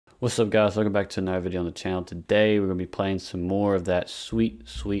What's up, guys? Welcome back to another video on the channel. Today we're going to be playing some more of that sweet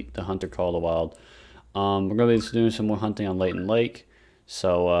The Hunter Call of the Wild. We're going to be doing some more hunting on Layton Lake.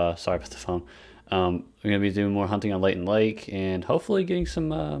 So, sorry about the phone. We're going to be doing more hunting on Layton Lake and hopefully getting some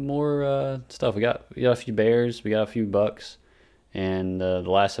more stuff. We got a few bears, we got a few bucks, and the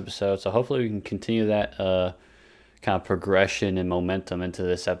last episode. So hopefully we can continue that kind of progression and momentum into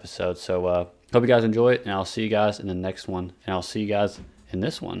this episode. So, hope you guys enjoy it, and I'll see you guys in the next one, and I'll see you guys in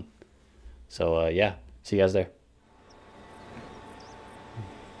this one. So, yeah, see you guys there.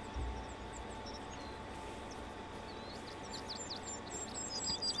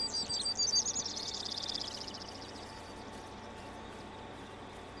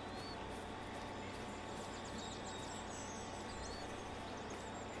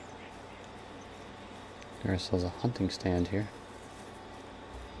 There's a hunting stand here.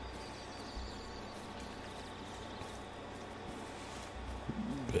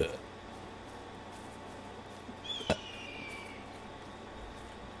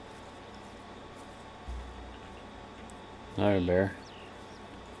 Another bear.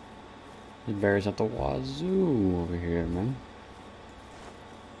 The bear's at the wazoo over here, man.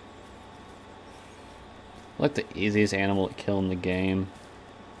 Like the easiest animal to kill in the game.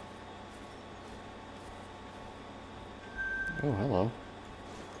 Oh, hello.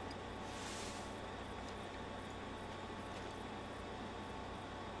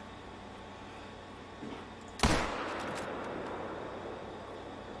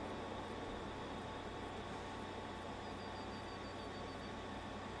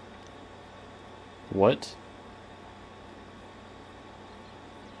 What?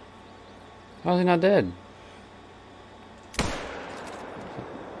 How is he not dead?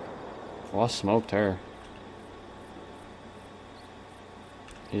 Well, I smoked her.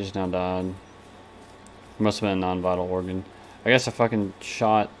 He just now died. Must have been a non-vital organ. I guess I fucking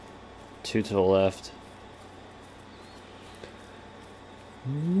shot two to the left.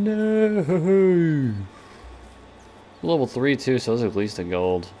 No. Level 3 too, so those are at least a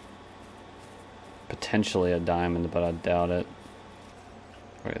gold. Potentially a diamond, but I doubt it.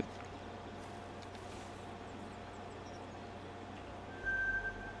 Wait.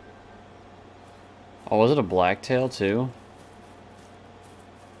 Oh, was it a blacktail too?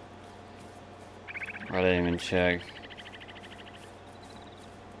 I didn't even check.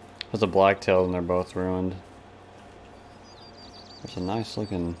 If it's a blacktail, and they're both ruined. There's a nice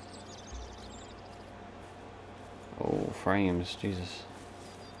looking... Oh, frames, Jesus.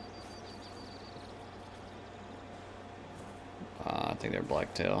 I think they're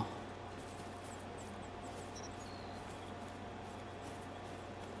blacktail.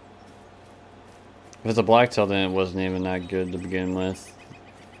 If it's a blacktail, then it wasn't even that good to begin with.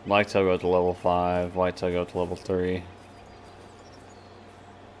 Blacktail go to level 5, whitetail go to level 3.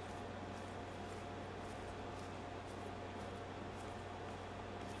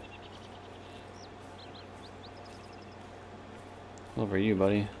 Over you,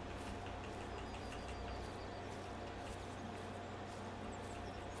 buddy.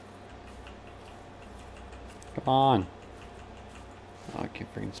 Come on. Oh, I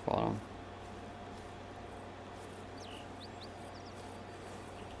can't freaking spot him.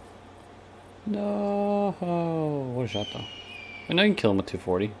 No. What a shot, though. I know you can kill him with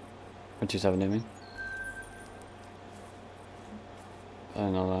 240. Or 270, I mean. I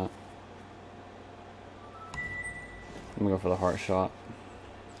didn't know that. I'm gonna go for the heart shot.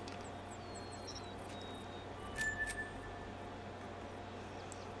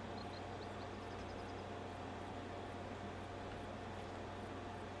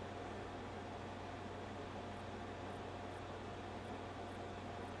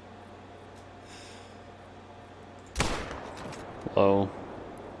 Low.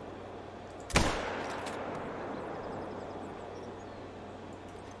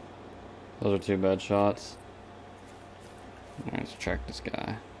 Those are two bad shots. Alright, let's track this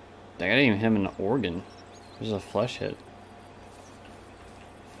guy. Dang, I didn't even hit him in the organ. There's a flesh hit.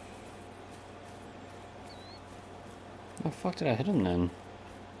 How the fuck did I hit him then?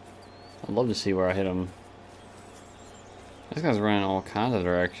 I'd love to see where I hit him. This guy's running all kinds of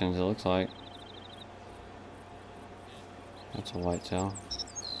directions, it looks like. That's a whitetail.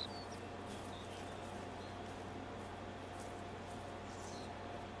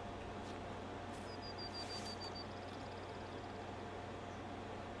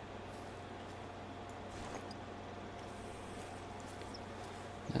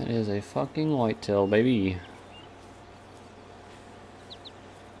 That is a fucking whitetail, baby.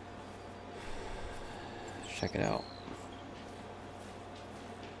 Check it out.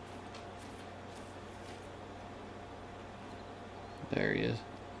 There he is.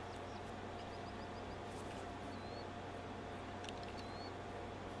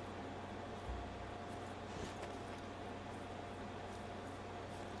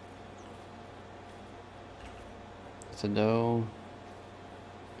 to doe.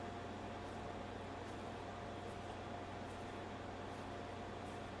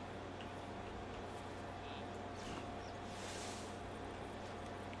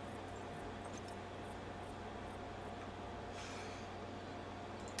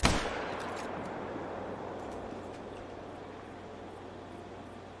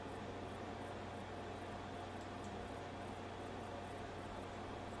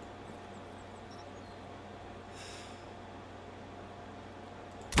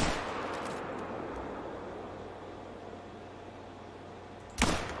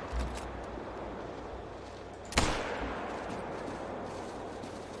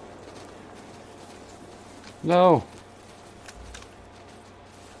 No.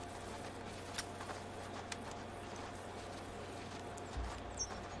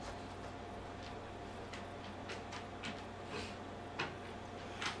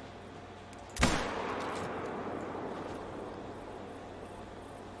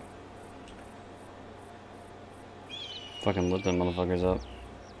 Fucking lit them motherfuckers up.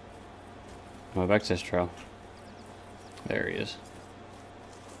 Oh, back to this trail. There he is.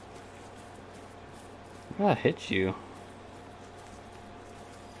 Oh, I hit you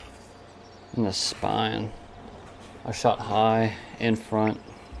in the spine. I shot high in front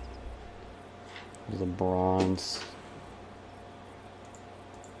of the bronze.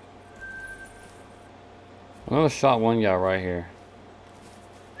 I almost shot one guy right here.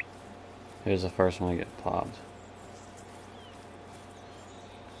 Here's the first one to get popped.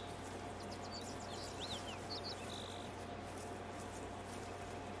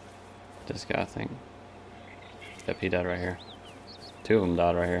 This guy, I think. Yep, he died right here. Two of them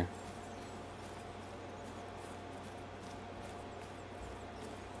died right here.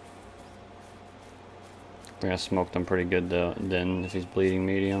 We're gonna smoke them pretty good though, then if he's bleeding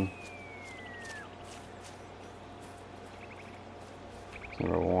medium.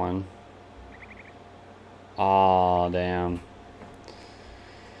 Number one. Aw, damn.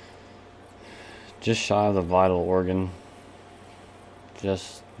 Just shy of the vital organ.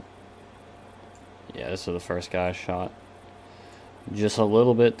 Just... yeah, this is the first guy I shot. Just a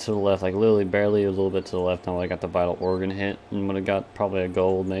little bit to the left, like literally barely a little bit to the left. Now I got the vital organ hit and would have got probably a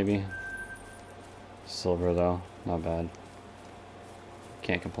gold maybe. Silver though, not bad.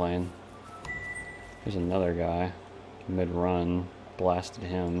 Can't complain. There's another guy, mid-run, blasted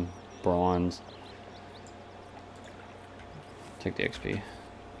him, bronze. Take the XP.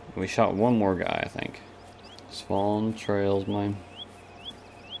 We shot one more guy, I think. Spawn trails mine.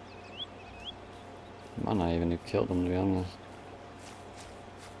 Might not even have killed him, to be honest.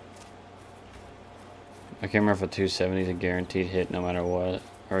 I can't remember if a 270 is a guaranteed hit no matter what,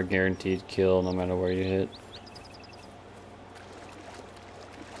 or a guaranteed kill no matter where you hit.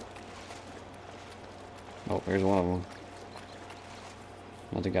 Oh, here's one of them.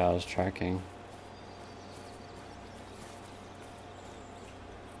 Not the guy I was tracking.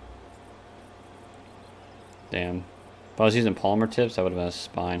 Damn. If I was using polymer tips, I would have been a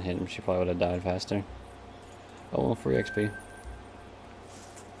spine hit him. She probably would have died faster. Oh, well, free XP.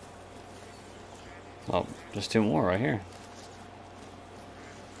 Oh, just two more right here.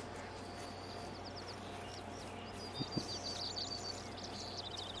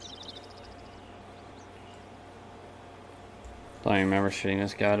 Don't even remember shooting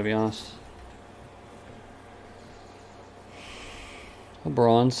this guy, to be honest. A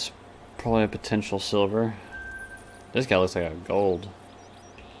bronze, probably a potential silver. This guy looks like a gold.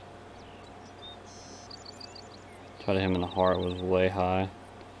 Shot at him in the heart was way high.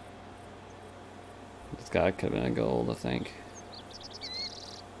 This guy could have been a gold, I think.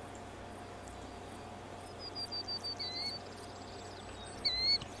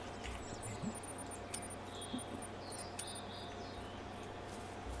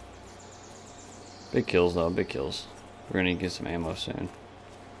 Big kills though, big kills. We're gonna get some ammo soon.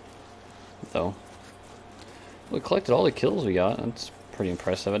 Though. We collected all the kills we got. That's pretty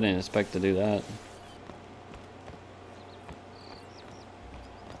impressive. I didn't expect to do that.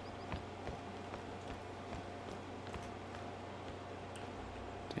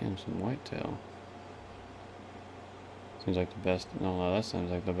 Damn, some whitetail. Seems like the best. No, that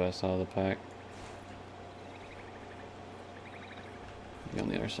seems like the best out of the pack. Be on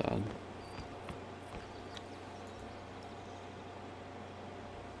the other side.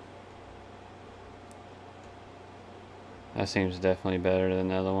 That seems definitely better than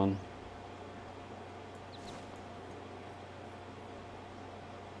the other one.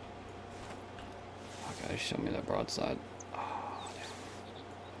 Okay, show me that broadside. Oh, damn.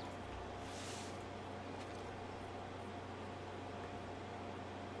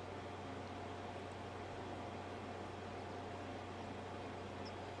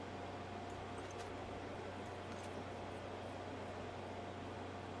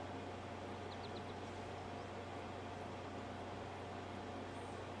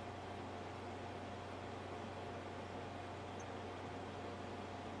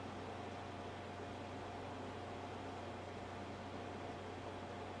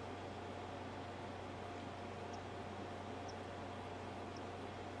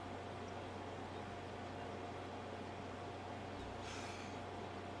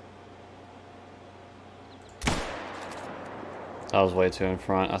 I was way too in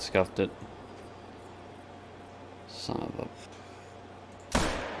front. I scuffed it. Son of a...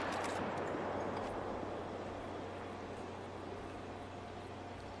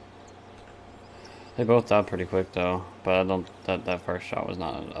 They both died pretty quick though, but I don't. That first shot was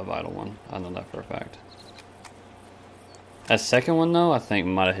not a vital one. I know that for a fact. That second one though, I think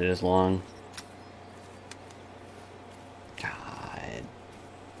might have hit his lung. God,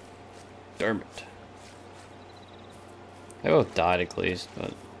 damn it! They both died at least,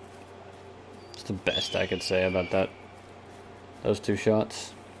 but it's the best I could say about that. Those two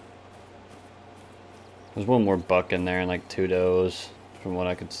shots. There's one more buck in there and like 2 does, from what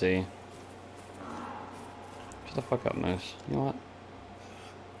I could see. Shut the fuck up, Moose. You know what?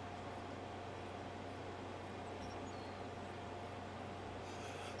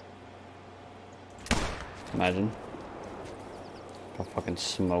 Imagine. If I fucking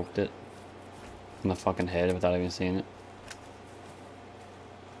smoked it in the fucking head without even seeing it.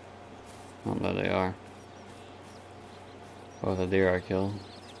 I don't know where they are. Oh, the deer I killed.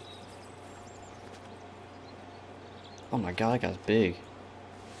 Oh my god, that guy's big.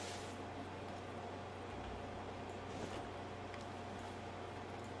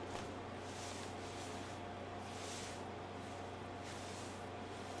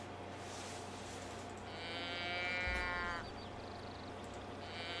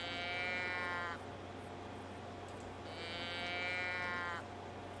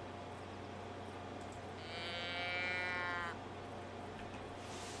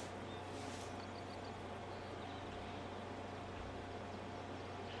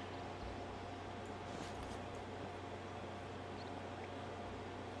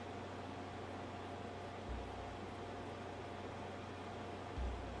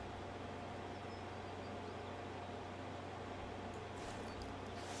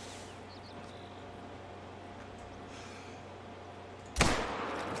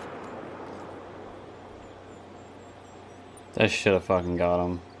 That should have fucking got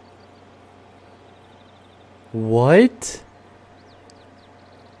him. What?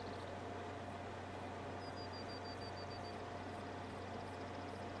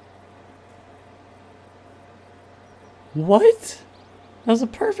 What? That was a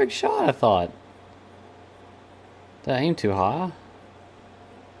perfect shot, I thought. That aimed too high.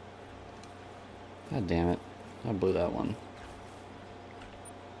 God damn it. I blew that one.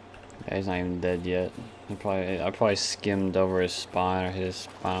 Yeah, he's not even dead yet. I probably skimmed over his spine or hit his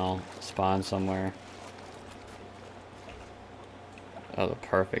spine somewhere. That was a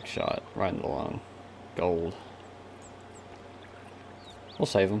perfect shot. Right in the lung. Gold. We'll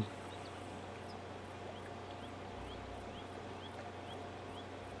save him.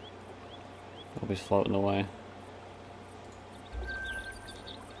 Hope he's floating away.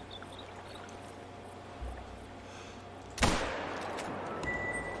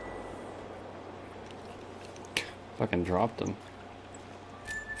 Fucking dropped him.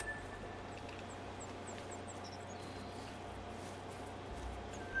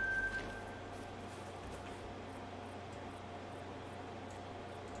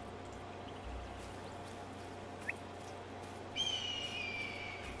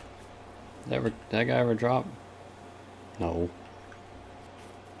 That guy ever drop? No.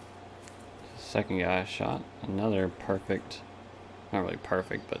 Second guy shot. Another perfect. Not really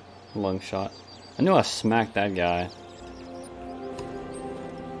perfect, but lung shot. I knew I smacked that guy.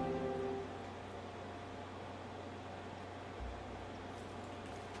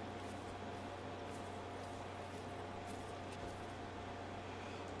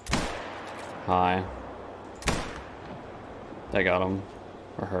 Hi. That got him.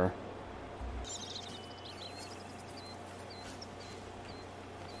 Or her.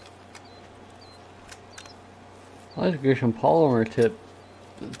 I like to get some polymer tip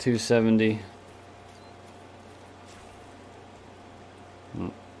 270.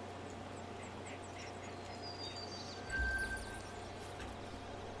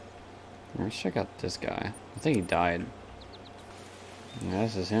 Let's check out this guy. I think he died. Yeah,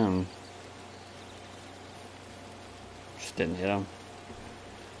 this is him. Just didn't hit him.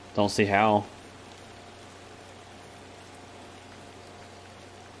 Don't see how.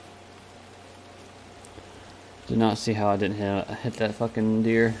 Did not see how I didn't hit that fucking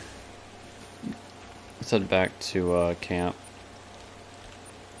deer. Let's head back to camp.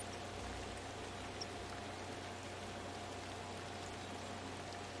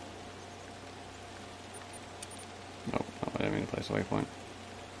 Oh, I didn't mean to place a waypoint.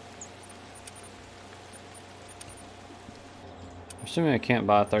 I'm assuming I can't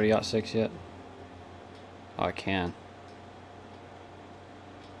buy a 30-06 yet. Oh, I can.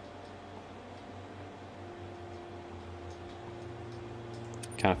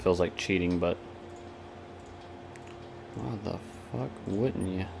 Kind of feels like cheating, but why the fuck wouldn't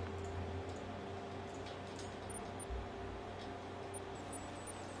you?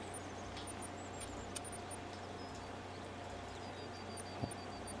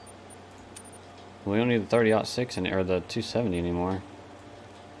 We don't need the 30-06 in or the 270 anymore.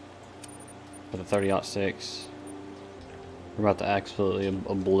 But the 30-06, we're about to absolutely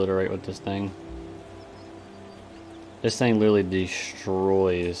obliterate with this thing. This thing literally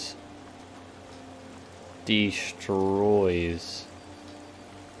destroys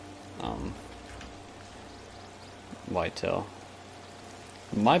whitetail.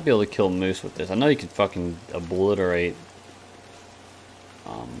 Might be able to kill moose with this. I know you could fucking obliterate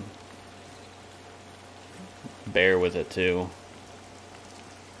bear with it too.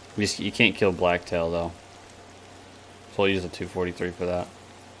 You can't kill blacktail though. So I'll use a 243 for that.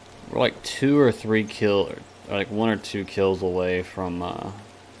 We're like 2 or 3 kill, or like 1 or 2 kills away from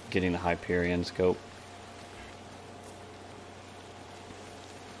getting the Hyperion scope.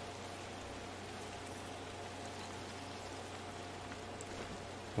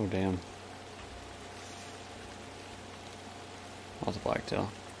 Oh damn. That's a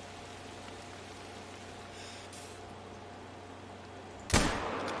blacktail.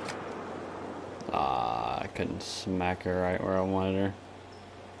 I couldn't smack her right where I wanted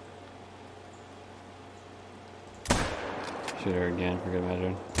her. Shoot her again for good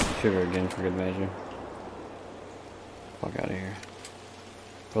measure. Shoot her again for good measure. Fuck out of here.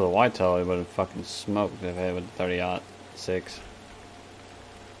 For the whitetail, we would have fucking smoked if I had with the 30-06.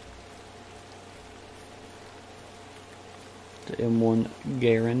 The M1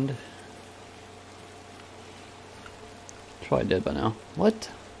 Garand. Probably dead by now. What?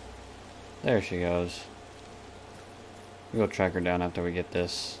 There she goes. We'll go track her down after we get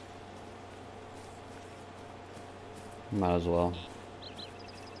this. Might as well.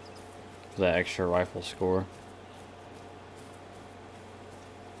 That extra rifle score.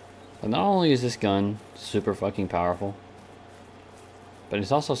 But not only is this gun super fucking powerful, but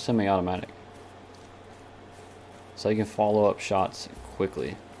it's also semi-automatic. So you can follow up shots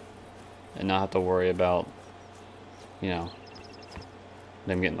quickly and not have to worry about, you know,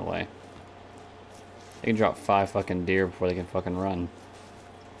 them getting in the way. They can drop 5 fucking deer before they can fucking run.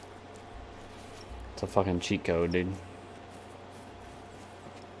 It's a fucking cheat code, dude.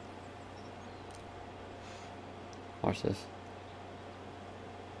 Watch this.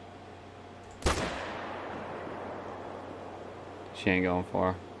 She ain't going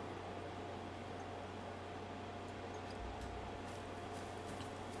far.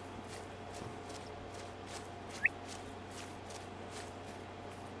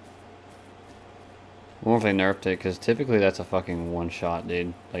 I wonder if they nerfed it, because typically that's a fucking one shot,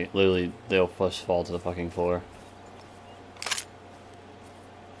 dude. Like, literally, they'll just fall to the fucking floor.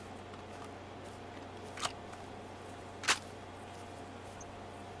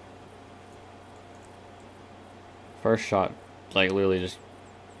 First shot, like, literally just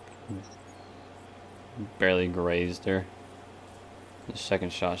barely grazed her. The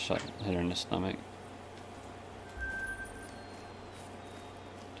second shot hit her in the stomach.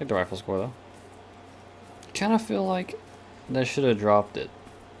 Take the rifle score, though. Kind of feel like they should have dropped it,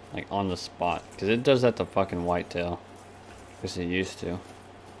 like, on the spot, because it does that to fucking whitetail, because it used to.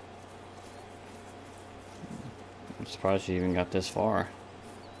 I'm surprised she even got this far.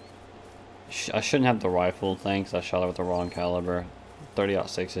 I shouldn't have the rifle thing, because I shot it with the wrong caliber.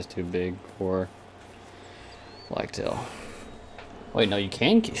 30-06 is too big for blacktail. Wait, no, you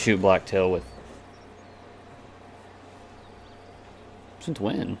can shoot blacktail with. Since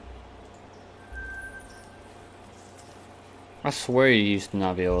when? I swear you used to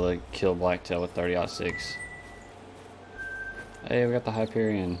not be able to kill blacktail with 30-06. Hey, we got the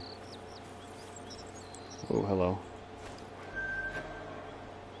Hyperion. Oh, hello.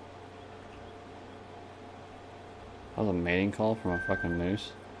 That was a mating call from a fucking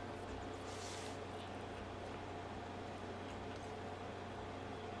moose.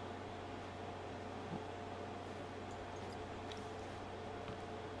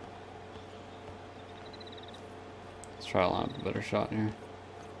 Try to line up a better shot here.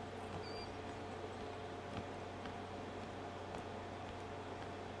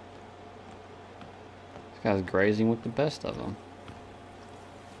 This guy's grazing with the best of them.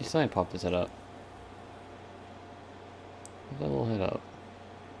 He still ain't popped his head up. Put that little head up.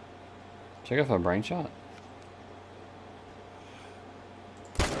 Check out for a brain shot.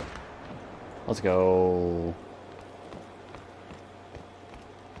 Let's go.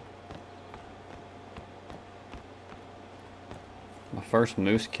 First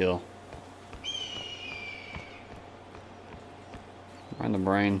moose kill. Right in the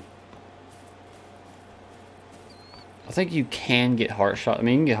brain. I think you can get heart shot. I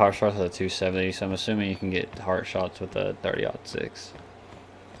mean, you can get heart shots with a 270, so I'm assuming you can get heart shots with a 30-06.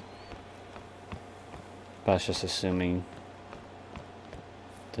 But that's just assuming.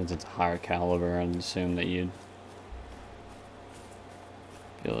 Since it's a higher caliber, I'd assume that you'd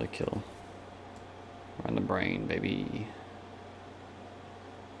be able to kill. Right in the brain, baby.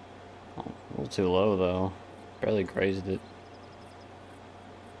 Oh, a little too low, though. Barely grazed it.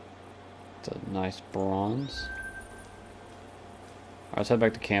 It's a nice bronze. Alright, let's head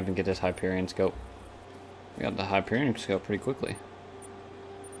back to camp and get this Hyperion scope. We got the Hyperion scope pretty quickly.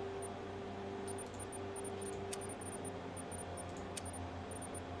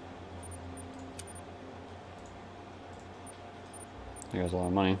 There's a lot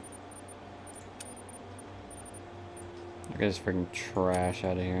of money. Get this freaking trash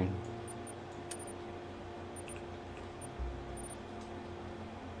out of here.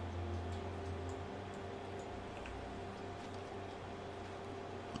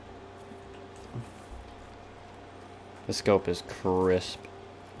 The scope is crisp.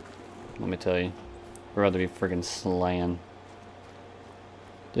 Let me tell you. I'd rather be freaking slaying.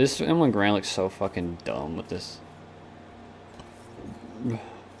 This M1 Grand looks so fucking dumb with this. I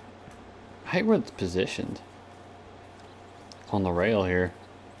hate where it's positioned. On the rail here.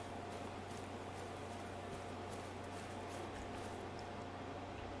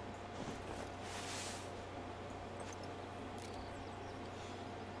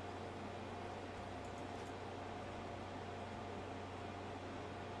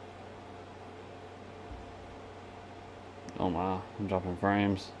 Oh my, I'm dropping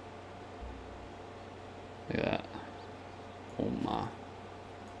frames. Look at that. Oh my.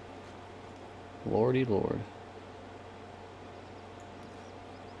 Lordy Lord.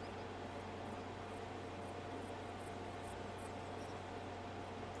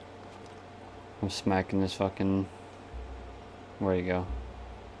 I'm smacking this fucking... Where'd he go?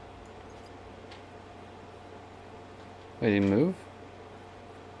 Wait, did he move?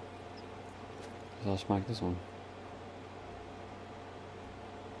 I'll smack this one.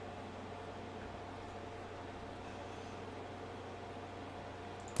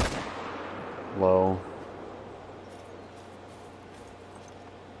 Low.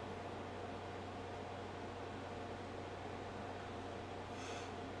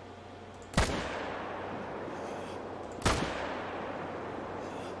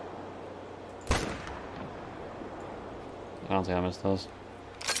 I don't think I missed those.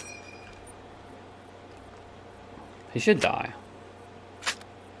 He should die.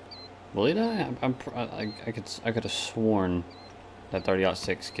 Will he die? I could have sworn that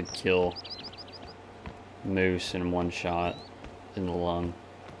 30-06 could kill Moose in one shot in the lung.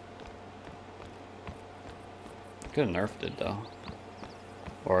 Could have nerfed it though.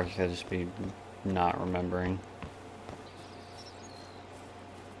 Or it could just be not remembering.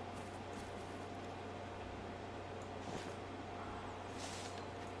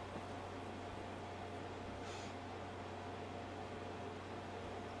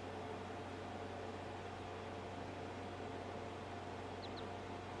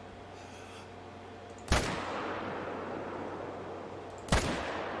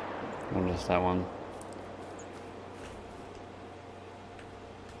 I missed that one.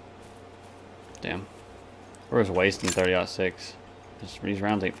 Damn. We're just wasting 30-06. These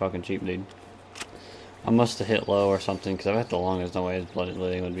rounds ain't fucking cheap, dude. I must have hit low or something, because I've hit the long. There's no way his blood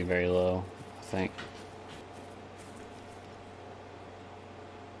bleeding would be very low, I think.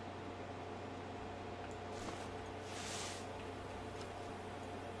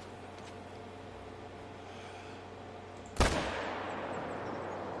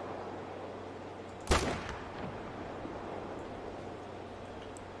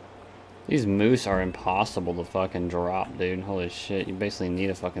 These moose are impossible to fucking drop, dude. Holy shit, you basically need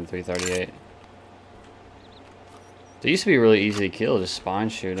a fucking 338. They used to be really easy to kill, just spine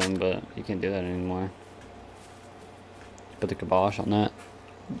shoot them, but you can't do that anymore. Put the kibosh on that.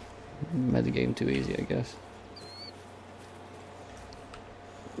 Made the game too easy, I guess.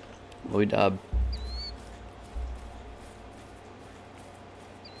 We dub.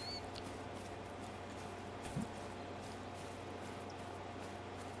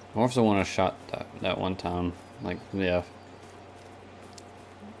 I wonder if the one I shot that one time, like, yeah.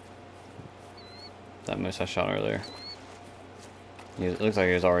 That moose I shot earlier. It looks like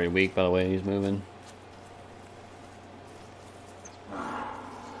he was already weak by the way he's moving.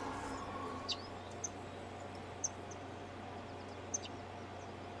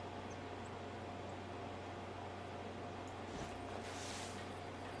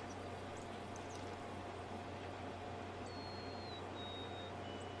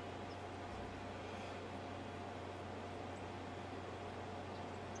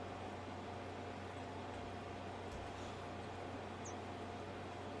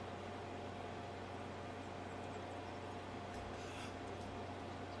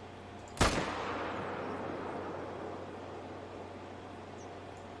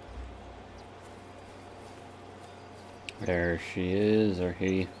 There she is, or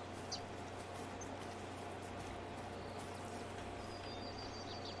he.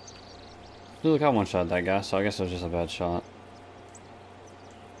 Ooh, look, I one-shot that guy, so I guess it was just a bad shot.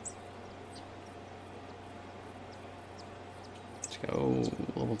 Let's go.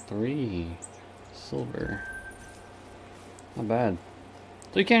 Level 3. Silver. Not bad.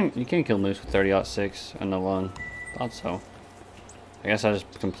 So you can kill moose with 30-06 and the lung. Thought so. I guess I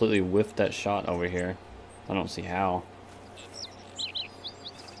just completely whiffed that shot over here. I don't see how.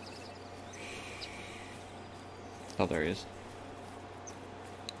 Oh, there he is.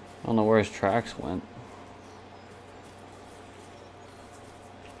 I don't know where his tracks went.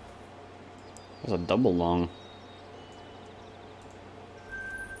 There's a double lung.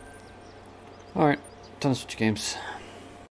 Alright, time to switch games.